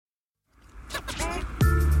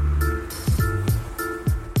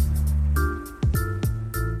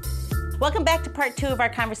Welcome back to part 2 of our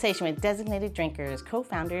conversation with designated drinkers,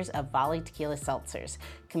 co-founders of Volley Tequila Seltzers,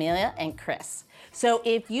 Camila and Chris. So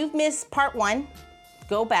if you've missed part 1,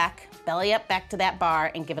 go back, belly up back to that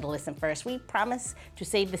bar and give it a listen first. We promise to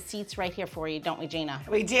save the seats right here for you, don't we, Gina?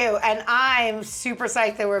 We do, and I'm super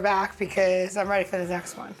psyched that we're back because I'm ready for the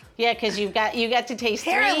next one. Yeah, because you got to taste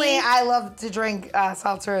Apparently, 3. I love to drink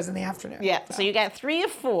seltzers in the afternoon. Yeah, so you got 3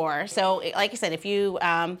 of 4. So like I said, if you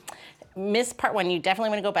missed part 1, you definitely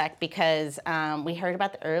want to go back because we heard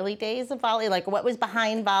about the early days of Volley, like what was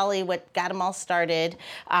behind Volley, what got them all started,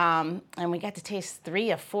 and we got to taste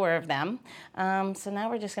 3 of 4 of them. So now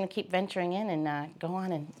we're just going to keep venturing in and go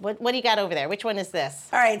on. And what do you got over there? Which one is this?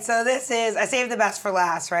 All right, so this is, I saved the best for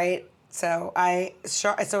last, right? So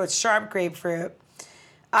it's sharp grapefruit.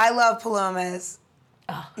 I love Palomas.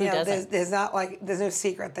 Oh, who doesn't? There's no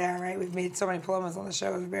secret there, right? We've made so many Palomas on the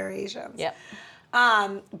show with variations. Yep.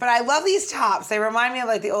 But I love these tops. They remind me of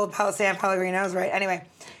like the old San Pellegrinos, right? Anyway.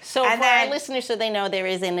 So for our listeners, so they know, there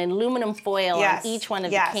is an aluminum foil on each one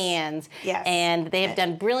of the cans. Yes. And they have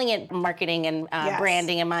done brilliant marketing and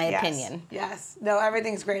branding, in my opinion. Yes. No,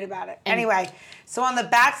 everything's great about it. Anyway, so on the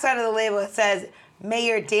back side of the label, it says, "May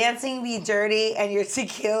your dancing be dirty and your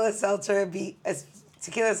tequila seltzer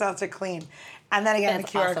clean." And then again,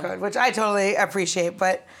 That's the QR awesome. code, which I totally appreciate.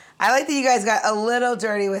 But I like that you guys got a little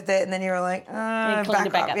dirty with it, and then you were like, back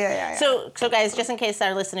up. Yeah. So guys, just in case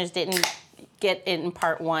our listeners didn't get it in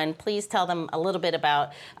part 1, please tell them a little bit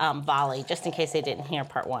about Volley, just in case they didn't hear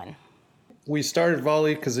part 1. We started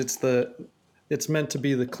Volley because it's meant to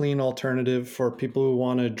be the clean alternative for people who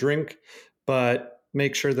want to drink, but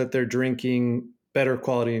make sure that they're drinking better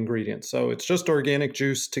quality ingredients. So it's just organic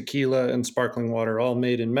juice, tequila, and sparkling water, all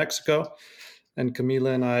made in Mexico. And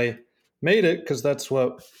Camila and I made it because that's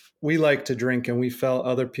what we like to drink, and we felt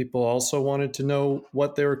other people also wanted to know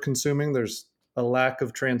what they were consuming. There's a lack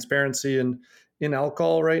of transparency in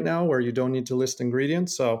alcohol right now where you don't need to list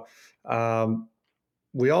ingredients. So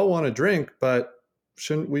we all want to drink, but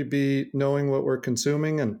shouldn't we be knowing what we're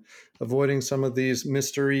consuming and avoiding some of these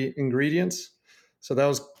mystery ingredients? So that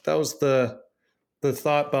was the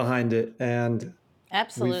thought behind it, and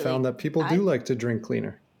Absolutely. we found that people do like to drink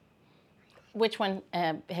cleaner. Which one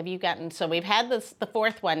have you gotten? So we've had the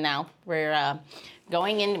 4th one now. We're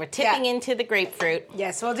going in. We're tipping into the grapefruit.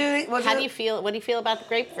 Yes, we'll do. How do you feel? What do you feel about the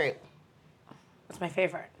grapefruit? It's my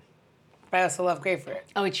favorite. But I also love grapefruit.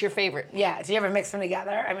 Oh, it's your favorite. Yeah. Do you ever mix them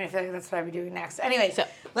together? I mean, I feel like that's what I'd be doing next. Anyway, so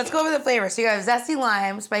let's go over the flavors. So you have zesty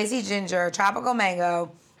lime, spicy ginger, tropical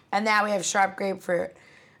mango, and now we have sharp grapefruit.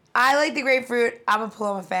 I like the grapefruit. I'm a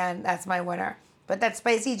Paloma fan. That's my winner. But that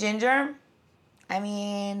spicy ginger, I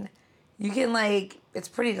mean, you can it's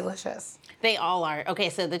pretty delicious. They all are.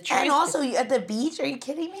 Okay, so the truth... And also, at the beach? Are you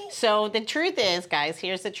kidding me? So the truth is, guys,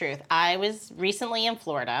 here's the truth. I was recently in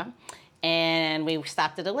Florida, and we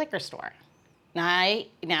stopped at a liquor store.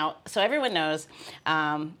 Now, so everyone knows,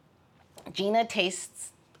 Gina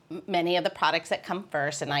tastes many of the products that come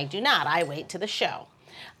first, and I do not. I wait to the show.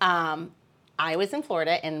 I was in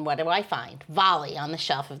Florida, and what do I find? Volley on the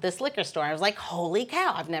shelf of this liquor store. I was like, holy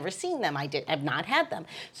cow, I've never seen them. I've not had them.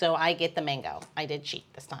 So I get the mango. I did cheat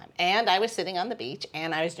this time. And I was sitting on the beach,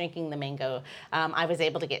 and I was drinking the mango. I was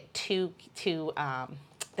able to get two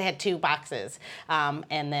they had 2 boxes.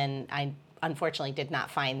 And then I unfortunately did not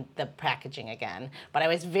find the packaging again, but I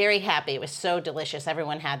was very happy. It was so delicious.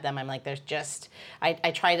 Everyone had them. I'm like,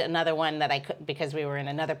 I tried another one that I could, because we were in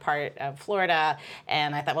another part of Florida,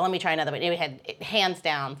 and I thought, well, let me try another, but hands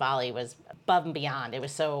down, Volley was above and beyond. It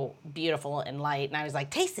was so beautiful and light, and I was like,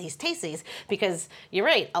 taste these, because you're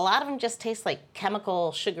right, a lot of them just taste like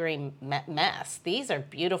chemical, sugary mess. These are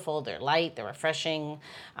beautiful, they're light, they're refreshing.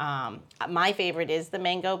 My favorite is the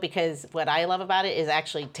mango, because what I love about it is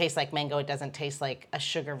actually tastes like mango. It doesn't taste like a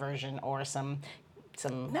sugar version or some.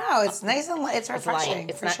 No, it's nice and light. It's refreshing.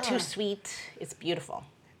 It's not too sweet. It's beautiful.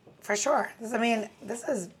 For sure. I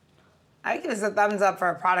give this a thumbs up for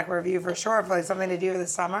a product review for sure, for something to do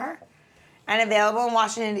this summer. And available in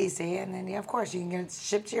Washington, D.C. And then, of course, you can get it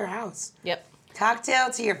shipped to your house. Yep.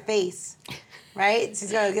 Cocktail to your face, right?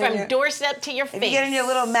 So from doorstep to your face. If you get in your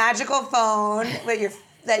little magical phone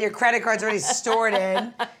that your credit card's already stored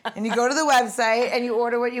in, and you go to the website and you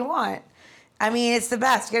order what you want. I mean, it's the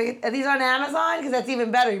best. Are these on Amazon? Because that's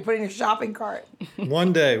even better. You put it in your shopping cart.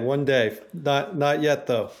 One day. Not yet,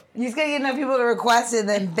 though. You just got to get enough people to request it, and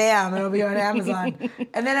then bam, it'll be on Amazon.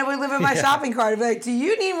 And then it would live in my shopping cart. I'd be like, do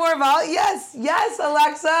you need more Volley? Yes,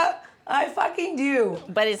 Alexa. I fucking do.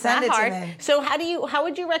 But it's Send not it hard. to me. So how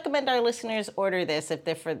would you recommend our listeners order this if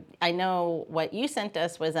they're for, I know what you sent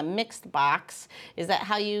us was a mixed box. Is that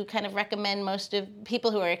how you kind of recommend most of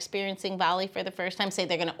people who are experiencing Volley for the first time, say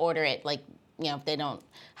they're going to order it, like, if they don't,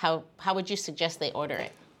 how would you suggest they order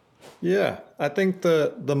it? Yeah, I think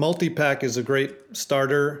the multi-pack is a great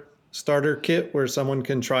starter kit where someone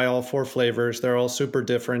can try all 4 flavors. They're all super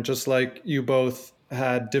different. Just like you both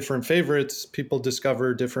had different favorites, people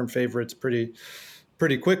discover different favorites pretty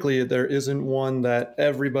quickly. There isn't one that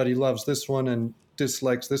everybody loves this one and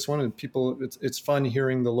dislikes this one, and people, it's fun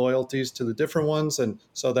hearing the loyalties to the different ones. And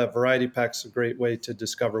so that variety pack's a great way to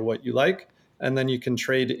discover what you like, and then you can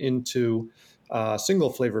trade into single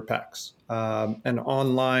flavor packs. And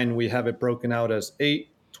online we have it broken out as 8,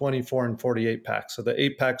 24, and 48 packs. So the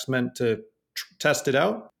 8 packs meant to test it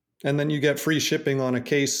out, and then you get free shipping on a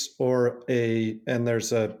case and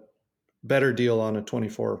there's a better deal on a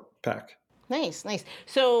 24 pack. Nice.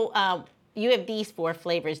 So you have these 4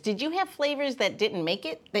 flavors. Did you have flavors that didn't make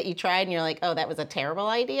it, that you tried and you're like, oh, that was a terrible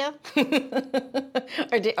idea?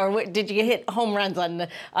 or did you hit home runs on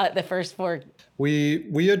the first 4?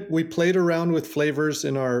 We played around with flavors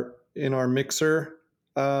in our mixer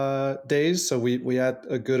days, so we had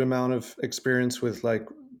a good amount of experience with, like,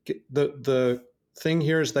 the thing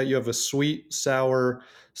here is that you have a sweet, sour,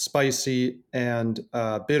 spicy, and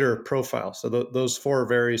bitter profile. So those 4 are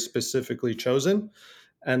very specifically chosen.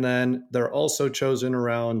 And then they're also chosen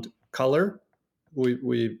around color.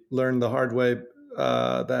 We learned the hard way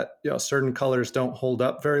that certain colors don't hold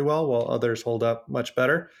up very well, while others hold up much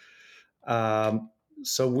better.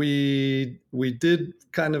 So we did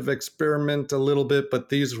kind of experiment a little bit, but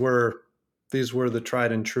these were the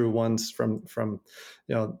tried and true ones from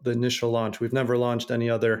the initial launch. We've never launched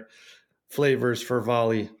any other flavors for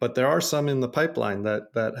Volley, but there are some in the pipeline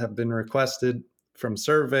that have been requested from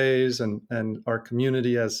surveys, and our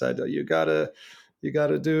community has said, oh, you gotta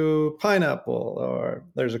do pineapple, or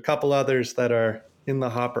there's a couple others that are in the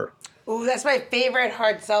hopper. Ooh, that's my favorite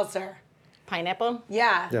hard seltzer. Pineapple?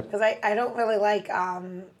 Yeah, Yep. because I don't really like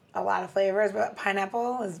a lot of flavors, but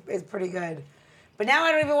pineapple is pretty good. But now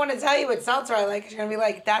I don't even want to tell you what seltzer I like. You're gonna be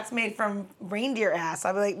like, "That's made from reindeer ass."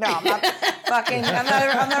 I'll be like, "No, I'm not fucking.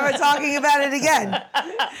 I'm never talking about it again."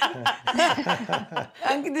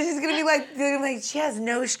 This is gonna be like, they're gonna be like, she has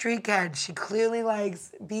no street cred. She clearly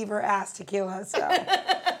likes beaver ass tequila. So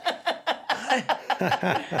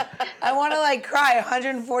I want to like cry.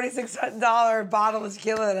 $146 bottle of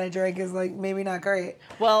tequila that I drank is like maybe not great.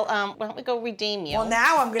 Well, why don't we go redeem you? Well,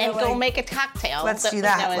 now I'm gonna go make a cocktail. Let's do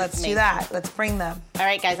that. Let's bring them. All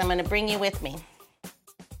right, guys, I'm gonna bring you with me.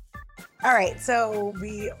 All right, so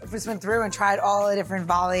we just went through and tried all the different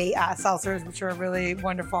Volley seltzers, which are really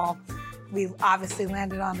wonderful. We obviously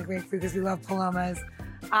landed on the grapefruit because we love Palomas.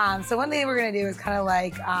 So one thing we're gonna do is kind of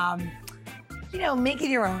like, make it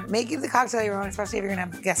your own. Make the cocktail your own, especially if you're gonna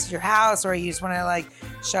have guests at your house, or you just wanna like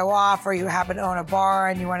show off, or you happen to own a bar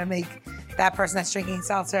and you wanna make that person that's drinking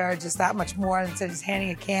seltzer just that much more instead of just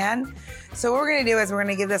handing a can. So what we're gonna do is we're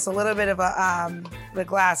gonna give this a little bit of the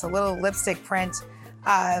glass, a little lipstick print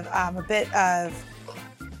of a bit of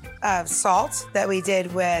salt that we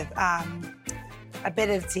did with a bit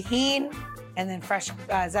of tahini, and then fresh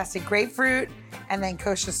zested grapefruit, and then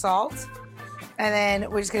kosher salt. And then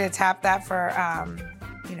we're just gonna tap that for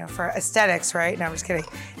for aesthetics, right? No, I'm just kidding.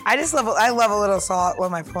 I love a little salt with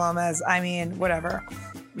my Palomas. I mean, whatever.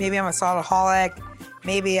 Maybe I'm a saltaholic.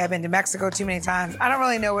 Maybe I've been to Mexico too many times. I don't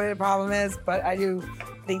really know what the problem is, but I do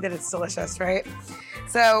think that it's delicious, right?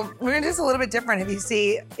 So we're gonna do this a little bit different. If you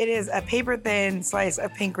see, it is a paper thin slice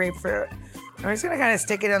of pink grapefruit. And we're just gonna kind of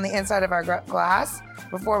stick it on the inside of our glass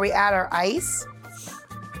before we add our ice.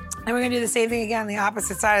 And we're gonna do the same thing again on the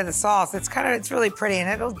opposite side of the sauce. It's really pretty, and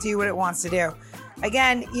it'll do what it wants to do.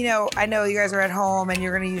 Again, I know you guys are at home and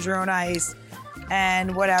you're gonna use your own ice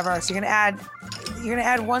and whatever. So you're gonna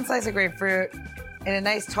add 1 slice of grapefruit in a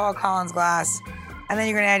nice tall Collins glass, and then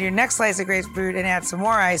you're gonna add your next slice of grapefruit and add some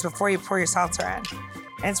more ice before you pour your seltzer in.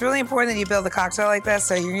 And it's really important that you build a cocktail like this.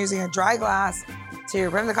 So you're using a dry glass to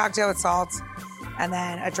rim the cocktail with salt, and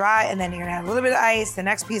then and then you're gonna add a little bit of ice, the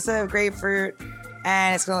next piece of grapefruit,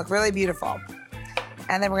 and it's gonna look really beautiful.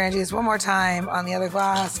 And then we're gonna do this one more time on the other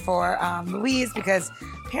glass for Louise, because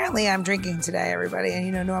apparently I'm drinking today, everybody.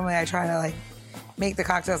 And normally I try to like make the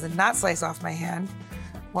cocktails and not slice off my hand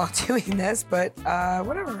while doing this, but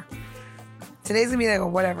whatever. Today's gonna be like a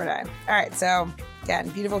whatever day. All right, so again,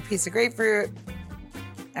 beautiful piece of grapefruit.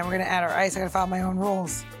 And we're gonna add our ice. I gotta follow my own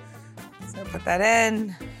rules. So put that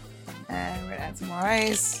in, and we're gonna add some more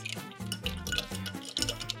ice.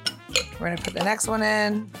 We're gonna put the next one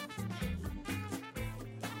in.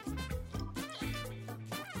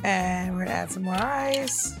 And we're gonna add some more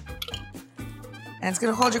ice. And it's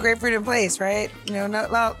gonna hold your grapefruit in place, right? You know, not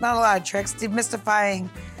a lot of tricks. Demystifying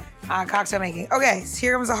cocktail making. Okay, so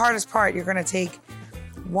here comes the hardest part. You're gonna take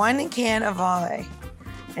 1 can of Volley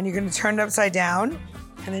and you're gonna turn it upside down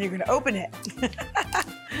and then you're gonna open it.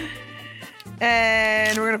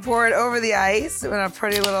 And we're gonna pour it over the ice in a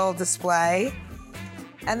pretty little display.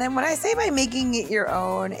 And then what I say by making it your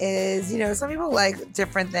own is, you know, some people like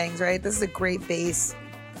different things, right? This is a great base.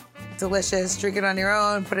 Delicious. Drink it on your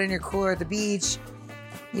own, put it in your cooler at the beach.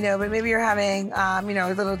 You know, but maybe you're having, you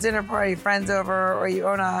know, a little dinner party, friends over, or you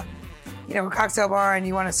own a, you know, a cocktail bar and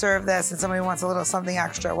you want to serve this and somebody wants a little something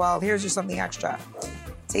extra. Well, here's your something extra.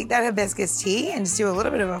 Take that hibiscus tea and just do a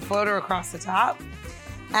little bit of a floater across the top.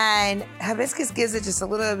 And hibiscus gives it just a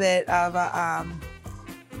little bit of a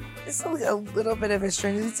little bit of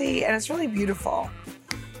astringency, and it's really beautiful.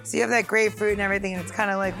 So you have that grapefruit and everything, and it's kind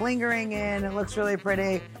of like lingering in. It looks really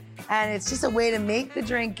pretty, and it's just a way to make the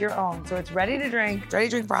drink your own. So it's ready to drink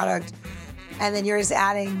product, and then you're just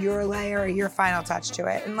adding your layer or your final touch to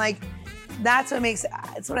it. And like,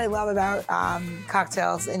 it's what I love about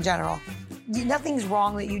cocktails in general. Nothing's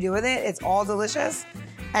wrong that you do with it. It's all delicious,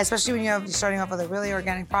 especially when you're starting off with a really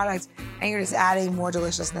organic product and you're just adding more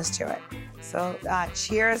deliciousness to it. So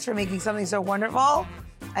cheers for making something so wonderful.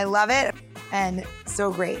 I love it and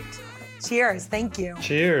so great. Cheers, thank you.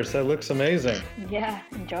 Cheers, that looks amazing. Yeah,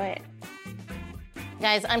 enjoy it.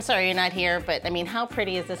 Guys, I'm sorry you're not here, but I mean, how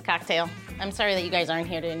pretty is this cocktail? I'm sorry that you guys aren't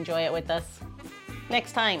here to enjoy it with us.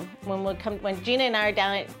 Next time, when Gina and I are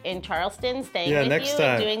down in Charleston, staying with next you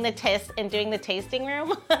time. and doing the tasting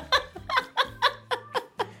room.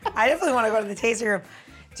 I definitely want to go to the tasting room.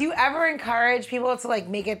 Do you ever encourage people to like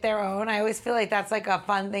make it their own? I always feel like that's like a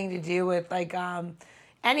fun thing to do with like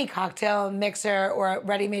any cocktail mixer or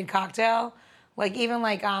ready-made cocktail. Like even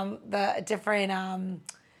like the different,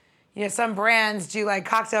 you know, some brands do like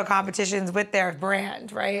cocktail competitions with their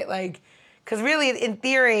brand, right? Like, because really in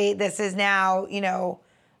theory, this is now, you know,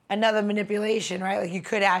 another manipulation, right? Like you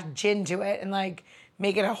could add gin to it and like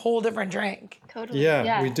make it a whole different drink. Totally.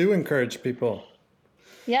 Yeah, we do encourage people.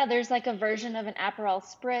 Yeah, there's like a version of an Aperol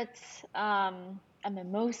Spritz, a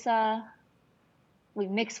mimosa. We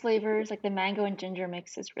mix flavors, like the mango and ginger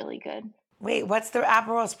mix is really good. Wait, what's the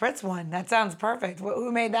Aperol Spritz one? That sounds perfect.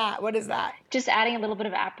 Who made that? What is that? Just adding a little bit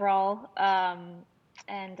of Aperol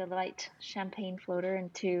and a light champagne floater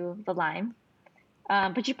into the lime.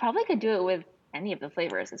 But you probably could do it with any of the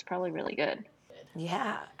flavors. It's probably really good.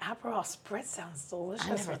 Yeah, Aperol Spritz sounds delicious. I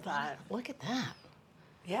never with thought. that. Look at that.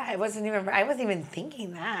 Yeah, I wasn't even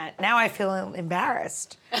thinking that. Now I feel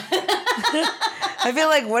embarrassed. I feel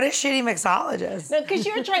like, what a shitty mixologist. No, because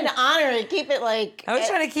you were trying to honor it, keep it like. I was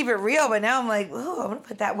trying to keep it real, but now I'm like, ooh, I'm gonna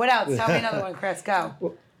put that. What else? Tell me another one, Chris.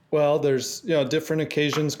 Go. Well, there's, you know, different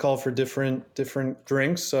occasions call for different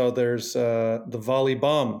drinks. So there's the Volley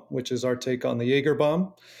bomb, which is our take on the Jaeger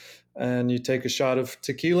bomb. And you take a shot of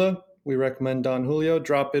tequila. We recommend Don Julio.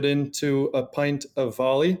 Drop it into a pint of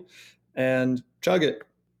Volley and chug it.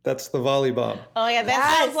 That's the Volley bomb. Oh yeah, that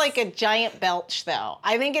Yes. sounds like a giant belch, though.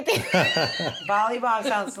 I think it. Volley bomb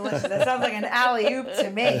sounds delicious. That sounds like an alley-oop to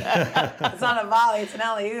me. It's not a volley, it's an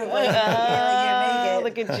alley-oop. Like, you can't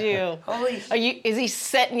make it. Look at you. Holy shit. Is he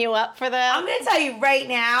setting you up for that? I'm gonna tell you right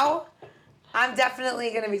now, I'm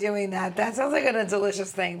definitely gonna be doing that. That sounds like a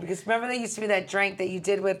delicious thing, because remember there used to be that drink that you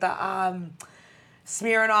did with the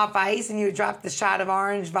smearing off ice and you dropped the shot of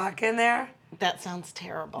orange vodka in there? That sounds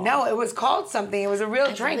terrible. No, it was called something. It was a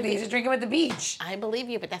real drink. They used to drink them at the beach. I believe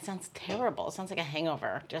you, but that sounds terrible. It sounds like a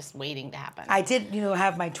hangover just waiting to happen. I did,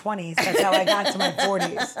 have my 20s. That's how I got to my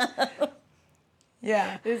 40s.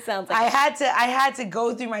 Yeah. This sounds like I had to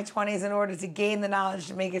go through my 20s in order to gain the knowledge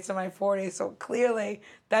to make it to my 40s. So clearly,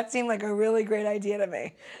 that seemed like a really great idea to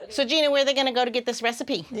me. So Gina, where are they going to go to get this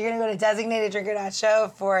recipe? You're going to go to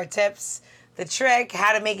designateddrinker.show for tips, the trick,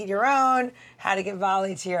 how to make it your own, how to get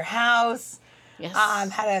Volley to your house. Yes.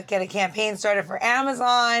 How to get a campaign started for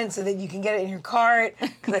Amazon so that you can get it in your cart,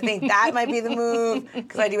 because I think that might be the move,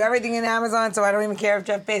 because I do everything in Amazon, so I don't even care if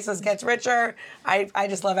Jeff Bezos gets richer. I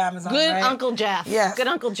just love Amazon. Good right? Uncle Jeff. Yeah. Good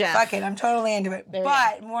Uncle Jeff. Fuck it, I'm totally into it. There we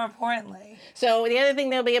But more importantly, So the other thing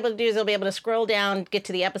they'll be able to do is they'll be able to scroll down, get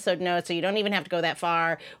to the episode notes, so you don't even have to go that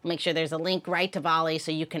far. We'll make sure there's a link right to Volley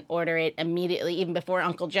so you can order it immediately, even before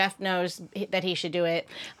Uncle Jeff knows that he should do it.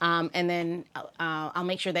 And then I'll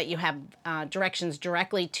make sure that you have directions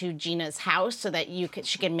directly to Gina's house so that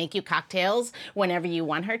she can make you cocktails whenever you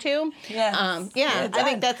want her to. Yes. Yeah, I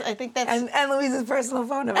think that's. and Louise's personal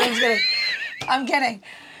phone number. I'm just kidding. I'm kidding.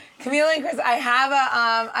 Camila and Chris, I have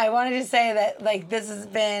a. I wanted to say that like this has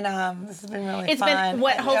been really It's fun. been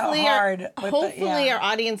what hopefully our our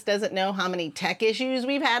audience doesn't know how many tech issues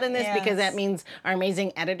we've had in this because that means our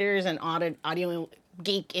amazing editors and audio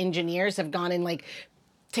geek engineers have gone and like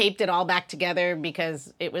taped it all back together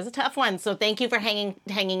because it was a tough one. So thank you for hanging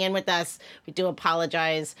in with us. We do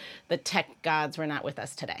apologize. The tech gods were not with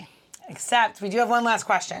us today. Except we do have one last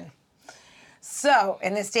question. So,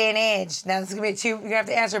 in this day and age, now this is going to be you're going to have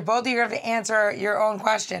to answer, both of you are going to have to answer your own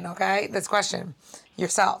question, okay? This question,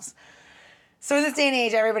 yourselves. So, in this day and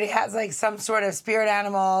age, everybody has like some sort of spirit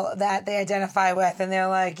animal that they identify with, and they're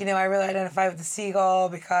like, I really identify with the seagull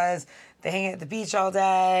because they hang out at the beach all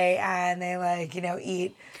day, and they like,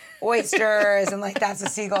 eat oysters, and like that's a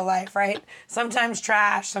seagull life, right? Sometimes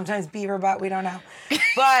trash, sometimes beaver butt, we don't know.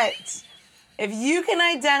 But if you can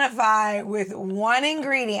identify with one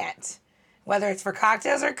ingredient, whether it's for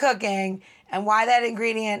cocktails or cooking, and why that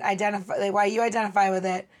ingredient why you identify with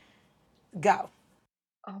it, go.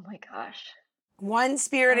 Oh my gosh. One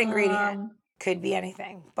spirit ingredient. Could be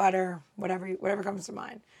anything. Butter, whatever comes to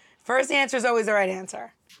mind. First answer is always the right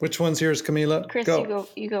answer. Which one's yours, Camila? Chris,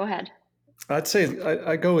 you go ahead. I'd say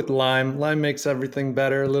I go with lime. Lime makes everything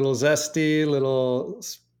better. A little zesty, little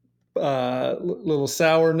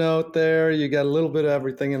sour note there. You got a little bit of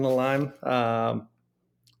everything in the lime.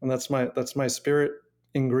 And that's my spirit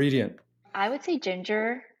ingredient. I would say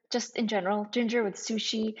ginger, just in general. Ginger with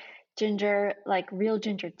sushi, ginger, like real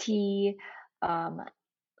ginger tea.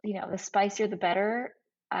 The spicier the better.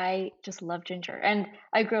 I just love ginger. And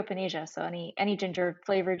I grew up in Asia, so any ginger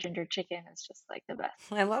flavored ginger chicken is just like the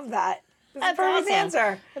best. I love that. That's the first awesome.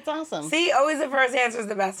 answer. That's awesome. See, always the first answer is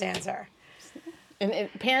the best answer. And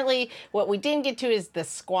apparently what we didn't get to is the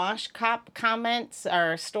squash comments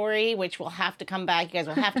or story, which will have to come back. You guys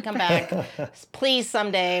will have to come back. Please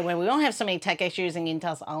someday when we won't have so many tech issues and you can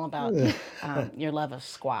tell us all about your love of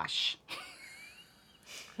squash.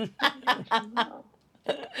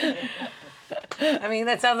 I mean,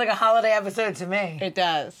 that sounds like a holiday episode to me. It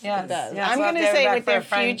does. Yes. It does. Yes, I'm we'll going have to to have say it with back their for a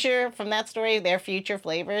friend. future, from that story, their future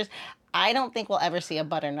flavors, I don't think we'll ever see a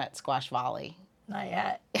butternut squash volley. Not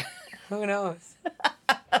yet. Who knows?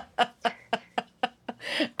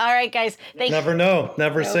 All right, guys. Never know.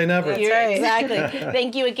 Never say never. Right. Exactly.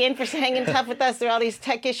 Thank you again for hanging tough with us through all these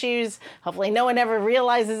tech issues. Hopefully no one ever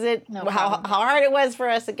realizes it, how hard it was for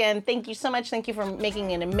us again. Thank you so much. Thank you for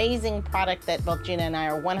making an amazing product that both Gina and I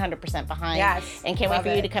are 100% behind. Yes. And can't wait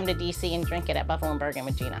for you to come to DC and drink it at Buffalo and Bergen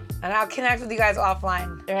with Gina. And I'll connect with you guys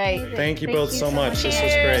offline. All right. Thank you both so much. This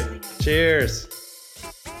was Cheers. great. Cheers.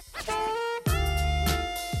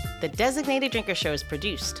 The Designated Drinker Show is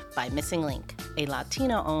produced by Missing Link, a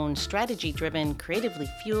Latino-owned, strategy-driven, creatively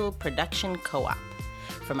fueled production co-op.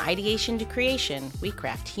 From ideation to creation, we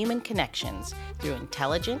craft human connections through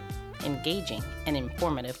intelligent, engaging, and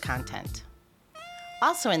informative content.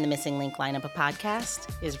 Also in the Missing Link lineup of podcasts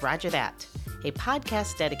is Roger That, a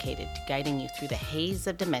podcast dedicated to guiding you through the haze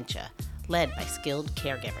of dementia, led by skilled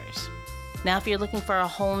caregivers. Now, if you're looking for a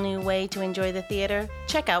whole new way to enjoy the theater,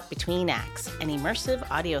 check out Between Acts, an immersive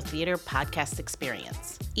audio theater podcast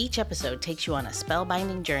experience. Each episode takes you on a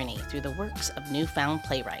spellbinding journey through the works of newfound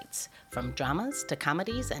playwrights, from dramas to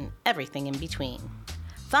comedies and everything in between.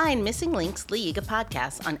 Find Missing Link's League of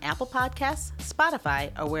Podcasts on Apple Podcasts, Spotify,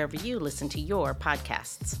 or wherever you listen to your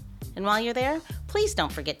podcasts. And while you're there, please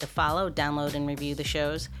don't forget to follow, download, and review the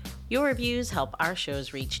shows. Your reviews help our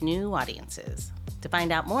shows reach new audiences. To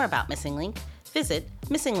find out more about Missing Link, visit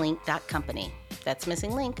missinglink.company. That's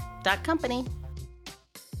missinglink.company.